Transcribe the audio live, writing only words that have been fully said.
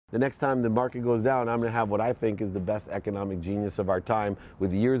The next time the market goes down, I'm going to have what I think is the best economic genius of our time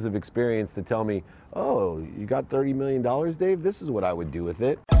with years of experience to tell me, oh, you got $30 million, Dave? This is what I would do with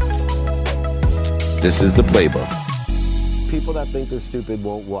it. This is the playbook. People that think they're stupid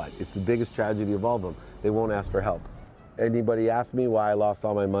won't what? It's the biggest tragedy of all of them. They won't ask for help. Anybody ask me why I lost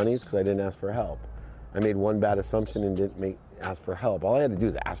all my money? It's because I didn't ask for help. I made one bad assumption and didn't ask for help. All I had to do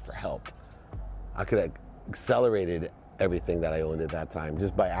is ask for help. I could have accelerated everything that I owned at that time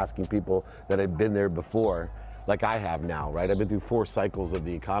just by asking people that had been there before, like I have now, right? I've been through 4 cycles of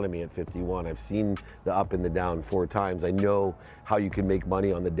the economy at 51. I've seen the up and the down 4 times. I know how you can make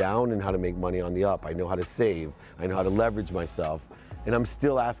money on the down and how to make money on the up. I know how to save. I know how to leverage myself. And I'm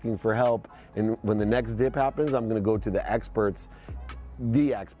still asking for help. And when the next dip happens, I'm gonna go to the experts,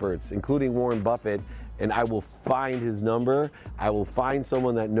 including Warren Buffett, and I will find his number. I will find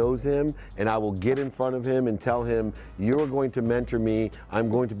someone that knows him, and I will get in front of him and tell him, you're going to mentor me. I'm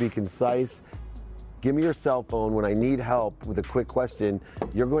going to be concise. Give me your cell phone. When I need help with a quick question,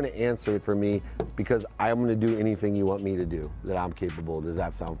 you're going to answer it for me because I'm going to do anything you want me to do that I'm capable of. Does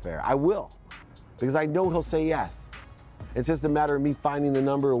that sound fair? I will, because I know he'll say yes. It's just a matter of me finding the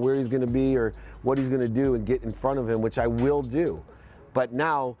number or where he's going to be or what he's going to do and get in front of him, which I will do. But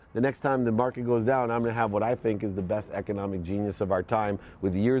now, the next time the market goes down, I'm going to have what I think is the best economic genius of our time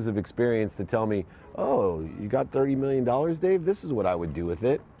with years of experience to tell me, oh, you got $30 million, Dave? This is what I would do with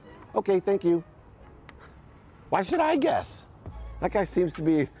it. Okay, thank you. Why should I guess? That guy seems to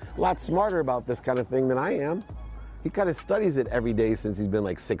be a lot smarter about this kind of thing than I am. He kind of studies it every day since he's been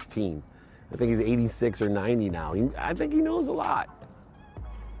like 16. I think he's 86 or 90 now. I think he knows a lot.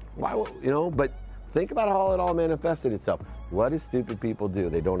 Why, but think about how it all manifested itself. What do stupid people do?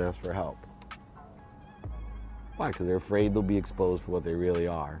 They don't ask for help. Why? Because they're afraid they'll be exposed for what they really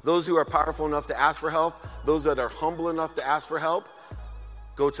are. Those who are powerful enough to ask for help, those that are humble enough to ask for help,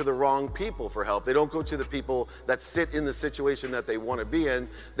 go to the wrong people for help. They don't go to the people that sit in the situation that they want to be in.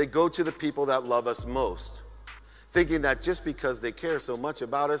 They go to the people that love us most, thinking that just because they care so much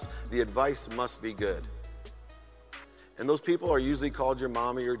about us, the advice must be good. And those people are usually called your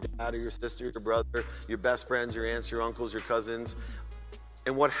mom or your dad or your sister, your brother, your best friends, your aunts, your uncles, your cousins.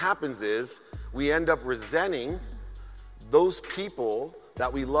 And what happens is we end up resenting those people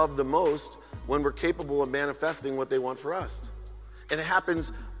that we love the most when we're capable of manifesting what they want for us. And it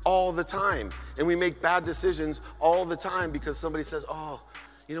happens all the time. And we make bad decisions all the time because somebody says, oh,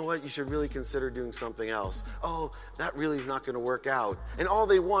 you know what, you should really consider doing something else. Oh, that really is not going to work out. And all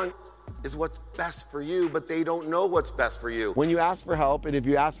they want is what's best for you, but they don't know what's best for you. When you ask for help and if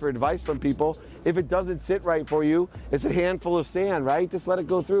you ask for advice from people, if it doesn't sit right for you, it's a handful of sand, right? Just let it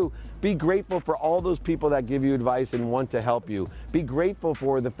go through. Be grateful for all those people that give you advice and want to help you. Be grateful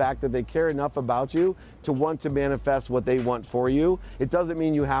for the fact that they care enough about you to want to manifest what they want for you. It doesn't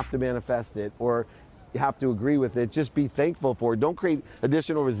mean you have to manifest it or you have to agree with it. Just be thankful for it. Don't create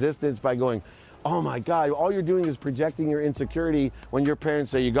additional resistance by going, oh my God, all you're doing is projecting your insecurity when your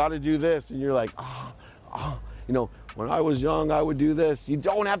parents say, you got to do this. And you're like, when I was young, I would do this. You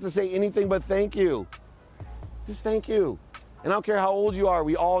don't have to say anything but thank you. Just thank you. And I don't care how old you are.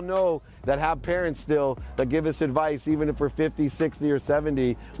 We all know that have parents still that give us advice, even if we're 50, 60, or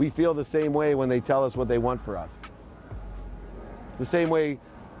 70. We feel the same way when they tell us what they want for us. The same way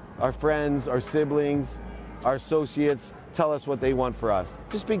our friends, our siblings, our associates tell us what they want for us.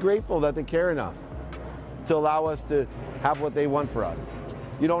 Just be grateful that they care enough to allow us to have what they want for us.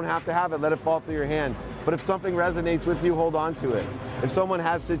 You don't have to have it, let it fall through your hand. But if something resonates with you, hold on to it. If someone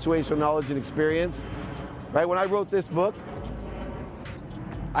has situational knowledge and experience, right? When I wrote this book,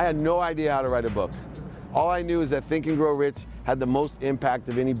 I had no idea how to write a book. All I knew is that Think and Grow Rich had the most impact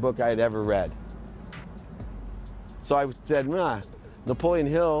of any book I had ever read. So I said, Napoleon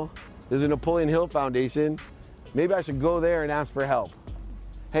Hill, there's a Napoleon Hill Foundation. Maybe I should go there and ask for help.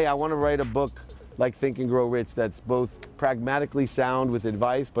 Hey, I want to write a book like Think and Grow Rich that's both pragmatically sound with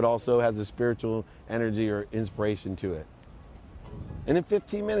advice, but also has a spiritual energy or inspiration to it. And in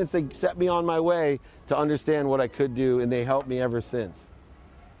 15 minutes, they set me on my way to understand what I could do, and they helped me ever since.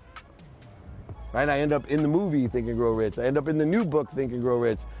 Right? I end up in the movie Think and Grow Rich. I end up in the new book Think and Grow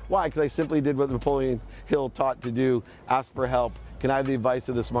Rich. Why? Because I simply did what Napoleon Hill taught to do, ask for help. Can I have the advice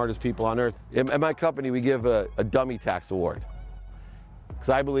of the smartest people on earth? At my company, we give a dummy tax award. Because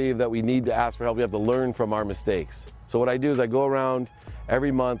I believe that we need to ask for help. We have to learn from our mistakes. So what I do is I go around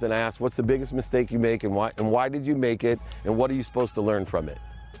every month and I ask, what's the biggest mistake you make and why did you make it and what are you supposed to learn from it?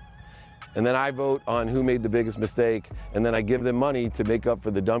 And then I vote on who made the biggest mistake, and then I give them money to make up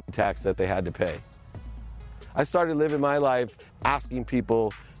for the dummy tax that they had to pay. I started living my life asking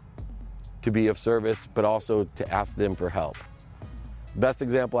people to be of service, but also to ask them for help. Best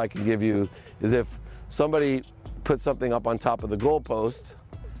example I can give you is if somebody put something up on top of the goalpost,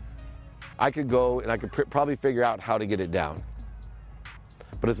 I could go and I could probably figure out how to get it down.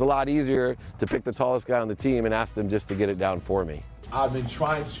 But it's a lot easier to pick the tallest guy on the team and ask them just to get it down for me. I've been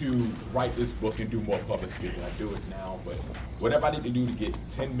trying to write this book and do more public speaking. I do it now, but whatever I need to do to get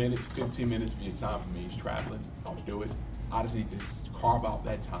 10 minutes, 15 minutes of your time for me is traveling. I'm gonna do it. I just need to carve out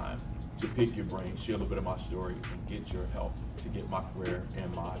that time to pick your brain, share a little bit of my story, and get your help to get my career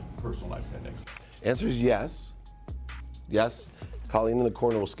and my personal life to the next. Answer is yes. Yes. Colleen in the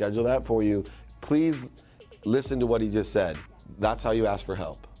corner will schedule that for you. Please listen to what he just said. That's how you ask for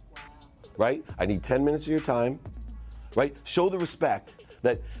help. Right? I need 10 minutes of your time. Right? Show the respect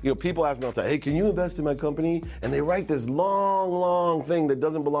that, people ask me all the time, hey, can you invest in my company? And they write this long, long thing that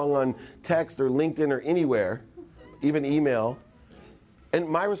doesn't belong on text or LinkedIn or anywhere, even email. And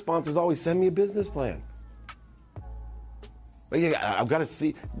my response is always, send me a business plan. But yeah, I've got to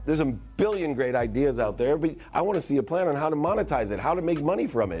see, there's a billion great ideas out there, but I want to see a plan on how to monetize it, how to make money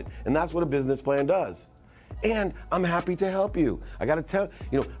from it. And that's what a business plan does. And I'm happy to help you. I got to tell,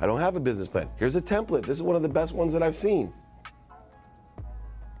 I don't have a business plan. Here's a template. This is one of the best ones that I've seen.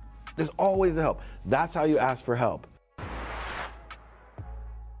 There's always a help. That's how you ask for help.